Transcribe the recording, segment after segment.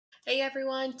Hey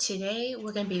everyone, today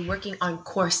we're going to be working on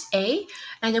course A,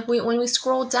 and when we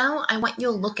scroll down, I want you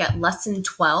to look at lesson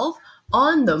 12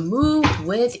 on the move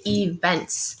with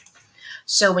events.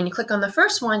 So when you click on the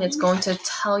first one, it's going to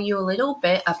tell you a little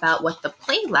bit about what the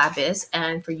play lab is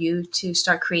and for you to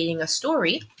start creating a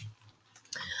story.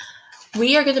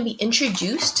 We are going to be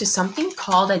introduced to something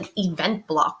called an event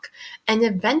block. An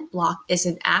event block is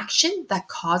an action that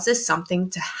causes something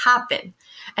to happen,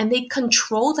 and they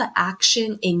control the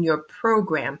action in your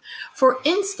program. For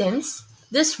instance,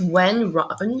 this when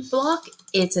run block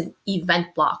is an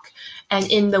event block,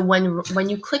 and in the when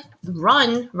you click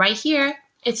run right here,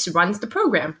 it runs the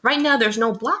program. Right now, there's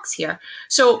no blocks here,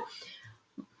 so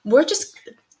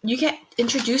you get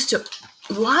introduced to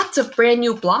lots of brand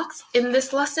new blocks in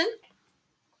this lesson.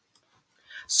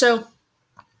 So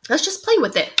let's just play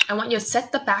with it. I want you to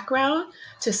set the background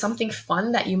to something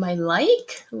fun that you might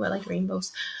like. Ooh, I like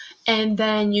rainbows. And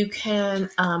then you can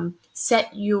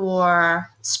set your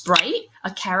sprite.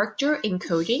 A character in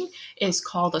coding is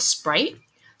called a sprite.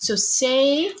 So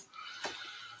say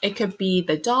it could be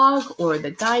the dog or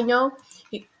the dino.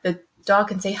 The dog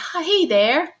can say, "Hi, hey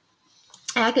there."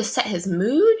 And I could set his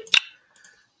mood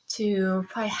to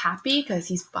probably happy because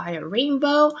he's by a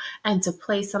rainbow, and to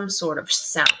play some sort of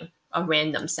sound, a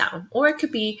random sound. Or it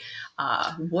could be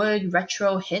wood,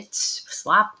 retro, hit,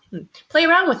 slap. Play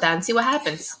around with that and see what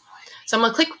happens. So I'm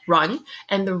going to click run,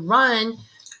 and the run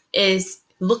is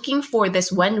looking for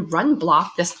this when run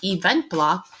block, this event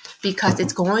block, because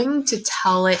it's going to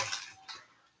tell it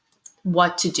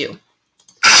what to do.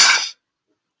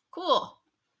 Cool.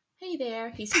 Hey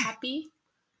there, he's happy.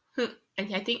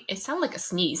 And I think it sounds like a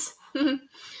sneeze.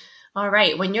 All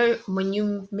right, when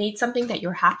you made something that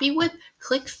you're happy with,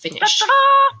 click finish.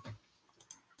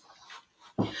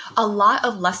 A lot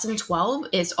of lesson 12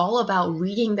 is all about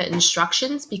reading the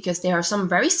instructions because there are some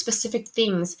very specific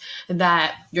things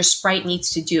that your sprite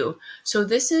needs to do. So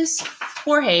this is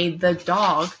Jorge the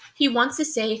dog. He wants to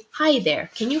say, "Hi there,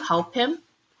 can you help him?"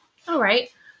 All right,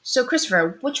 so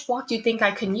Christopher, which block do you think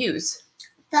I can use?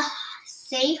 The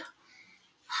say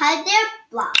hi there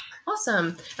block.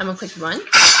 Awesome. I'm going to click run.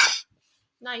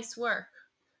 Nice work.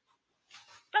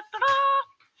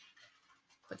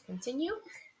 Click continue.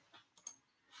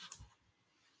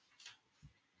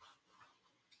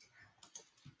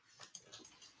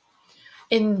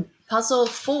 In puzzle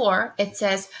 4, it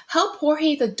says, help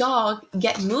Jorge the dog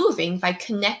get moving by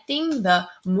connecting the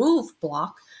move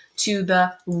block to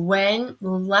the when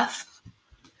left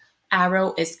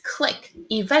arrow is click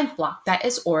event block that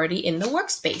is already in the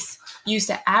workspace. Use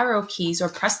the arrow keys or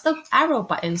press the arrow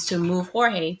buttons to move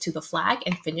Jorge to the flag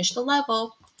and finish the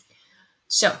level.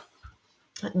 So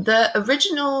the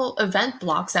original event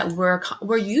blocks that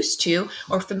we're used to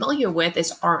or familiar with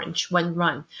is orange when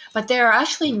run, but there are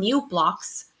actually new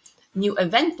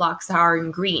event blocks that are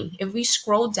in green. If we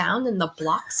scroll down in the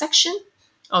block section,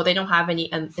 they don't have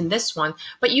any in this one,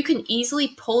 but you can easily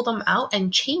pull them out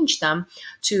and change them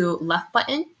to left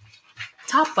button,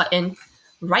 top button,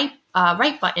 right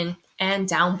button, and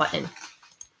down button.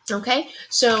 Okay,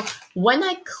 so when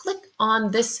I click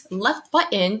on this left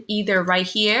button, either right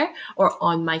here or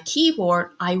on my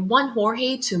keyboard, I want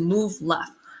Jorge to move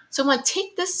left. So I'm going to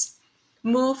take this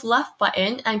move left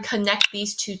button and connect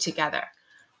these two together.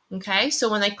 Okay, so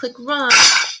when I click run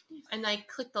and I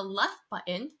click the left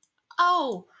button,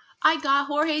 I got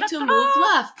Jorge to move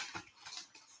left.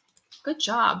 Good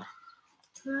job.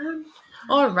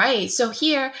 All right, so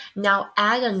here, now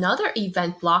add another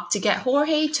event block to get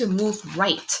Jorge to move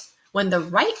right when the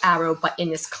right arrow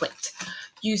button is clicked.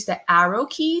 Use the arrow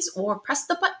keys or press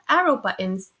the arrow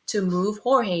buttons to move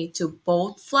Jorge to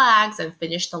both flags and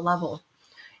finish the level.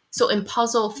 So in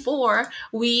puzzle 4,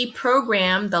 we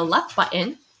program the left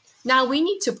button. Now we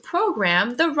need to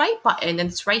program the right button, and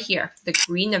it's right here, the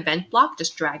green event block.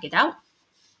 Just drag it out.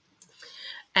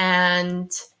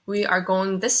 And we are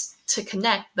going this to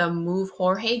connect the move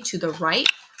Jorge to the right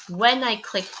when I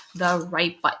click the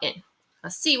right button.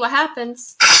 Let's see what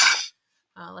happens.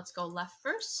 Let's go left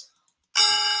first,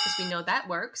 because we know that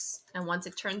works. And once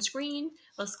it turns green,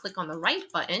 let's click on the right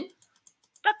button.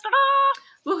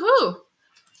 Woohoo!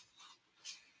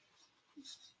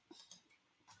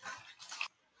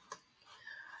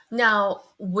 Now,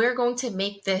 we're going to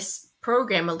make this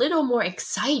program a little more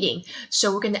exciting.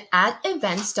 So we're going to add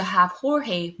events to have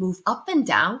Jorge move up and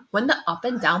down when the up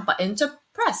and down buttons are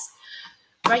pressed.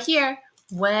 Right here,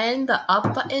 when the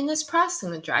up button is pressed, I'm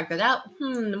going to drag that out.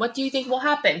 What do you think will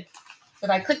happen? If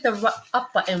I click the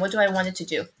up button, what do I want it to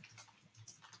do?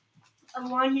 I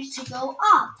want it to go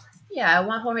up. Yeah, I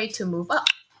want Jorge to move up.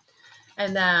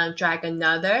 And then drag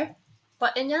another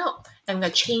button out. I'm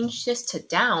going to change this to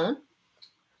down.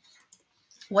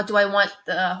 What do I want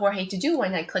Jorge to do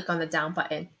when I click on the down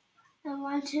button? I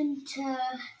want him to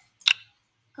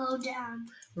go down.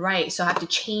 Right, so I have to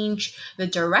change the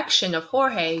direction of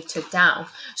Jorge to down.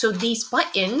 So these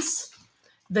buttons,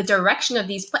 the direction of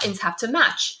these buttons have to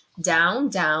match. Down,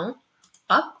 down,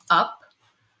 up, up,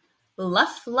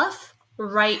 left, left,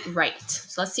 right, right.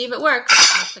 So let's see if it works.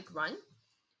 I'm going to click run.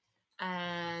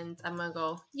 And I'm going to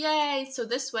go, yay. So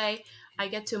this way, I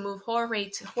get to move Jorge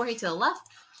to the left.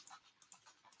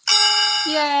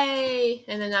 Yay.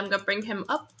 And then I'm going to bring him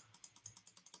up.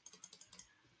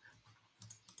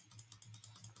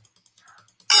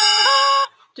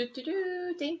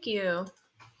 Thank you.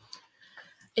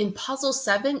 In puzzle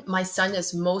 7, my son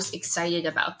is most excited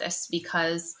about this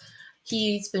because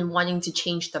he's been wanting to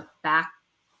change the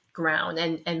background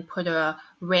and put a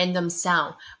random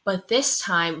sound. But this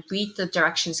time, read the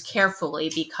directions carefully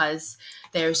because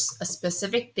there's a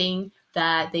specific thing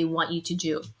that they want you to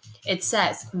do. It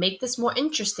says, make this more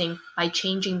interesting by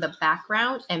changing the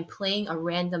background and playing a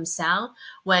random sound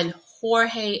when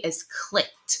Jorge is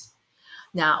clicked.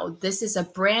 Now, this is a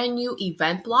brand new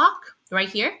event block right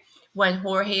here. When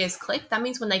Jorge is clicked, that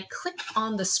means when I click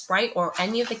on the sprite or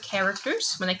any of the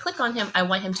characters, when I click on him, I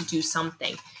want him to do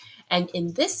something. And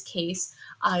in this case,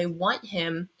 I want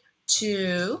him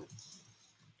to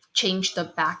change the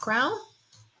background.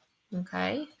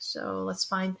 Okay, so let's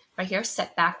find right here,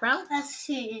 set background. Let's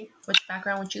see. Which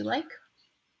background would you like?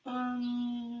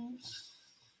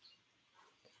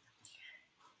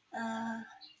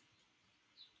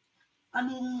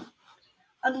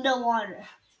 Underwater.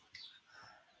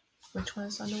 Which one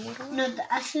is underwater? No,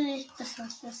 actually, this one.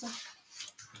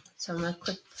 So I'm gonna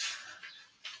click.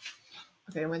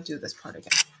 Okay, I'm gonna do this part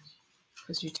again.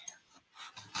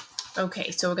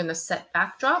 Okay, so we're gonna set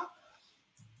backdrop.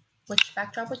 Which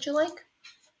backdrop would you like?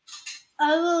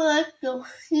 I would like the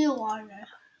seawater.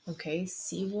 Okay,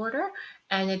 seawater.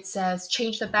 And it says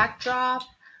change the background,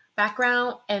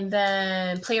 and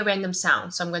then play a random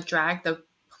sound. So I'm gonna drag the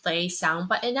play sound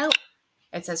button out.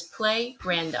 It says play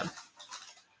random.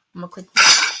 I'm gonna click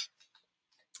that.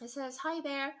 It says hi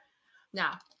there.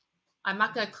 Now, I'm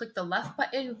not gonna click the left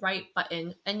button, right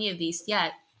button, any of these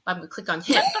yet, but I'm gonna click on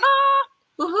him.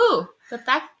 Woohoo! The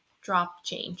backdrop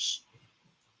changed.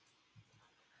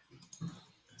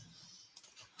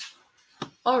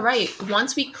 All right,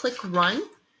 once we click run,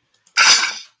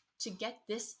 to get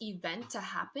this event to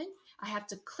happen, I have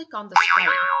to click on the sprite.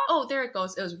 Oh, there it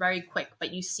goes. It was very quick,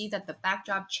 but you see that the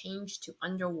backdrop changed to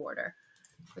underwater.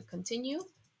 Click continue.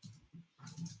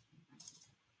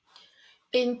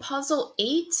 In puzzle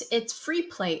 8, it's free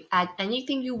play. Add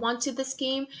anything you want to this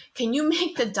game. Can you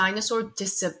make the dinosaur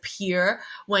disappear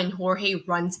when Jorge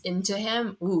runs into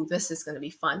him? Ooh, this is going to be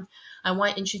fun. I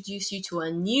want to introduce you to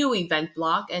a new event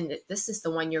block, and this is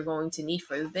the one you're going to need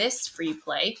for this free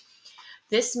play.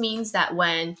 This means that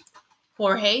when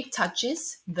Jorge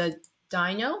touches the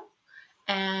dino,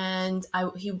 and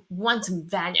he wants to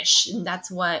vanish, and that's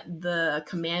what the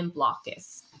command block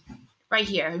is. Right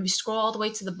here, if you scroll all the way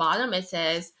to the bottom, it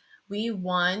says, we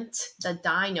want the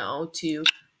dino to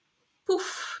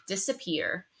poof,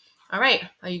 disappear. All right,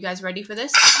 are you guys ready for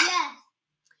this? Yes.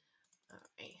 All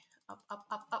right, up, up,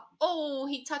 up, up. Oh,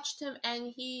 he touched him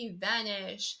and he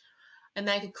vanished. And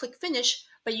then I can click finish,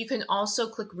 but you can also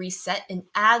click reset and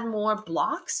add more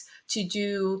blocks to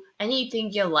do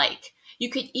anything you like. You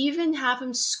could even have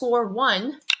him score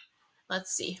 1.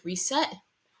 Let's see, reset.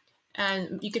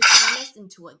 And you could turn this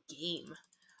into a game.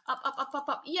 Up, up, up, up,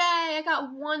 up. Yay, I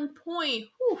got 1 point.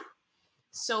 Whew.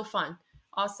 So fun.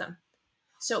 Awesome.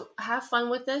 So have fun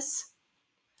with this.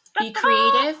 Be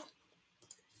creative.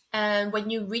 And when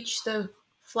you reach the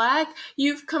flag,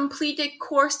 you've completed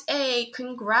course A.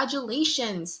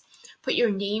 Congratulations. Put your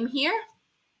name here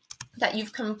that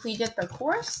you've completed the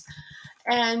course.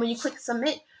 And when you click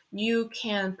submit, you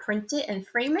can print it and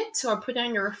frame it or put it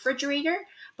on your refrigerator.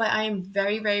 But I am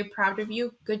very, very proud of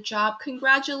you. Good job.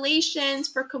 Congratulations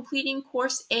for completing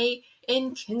course A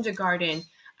in kindergarten.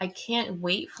 I can't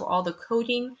wait for all the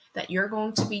coding that you're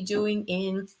going to be doing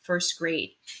in first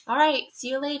grade. All right, see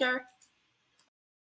you later.